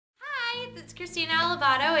Hi, it's Krystina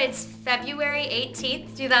Alabato. It's February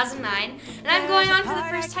 18th, 2009, and I'm going on for the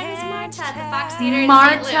first time as Marta at the Fox Theater in St.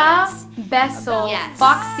 Marta Louis. Bessel, Yes.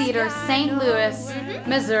 Fox Theater, St. Louis,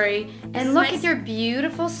 Missouri. And look at your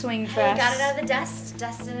beautiful swing dress. Got it out of the dust,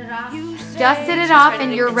 dusted it off. Dusted it off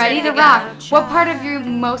and you're ready to rock. What part are you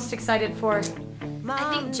most excited for?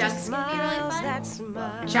 I think Junk's gonna be really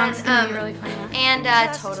fun. Junk's gonna be really fun. And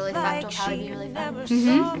Totally Fucked will probably be really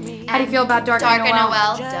fun. How do you feel about Dark Dark and and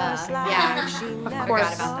Noel? Noel, duh. Yeah, Of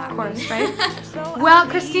course, right? Well,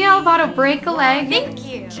 Krystina Alabato, break a leg. Thank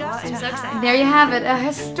you. I'm so excited. There you have it, a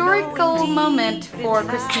historical moment for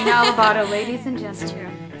Krystina Alabato, ladies and gentlemen.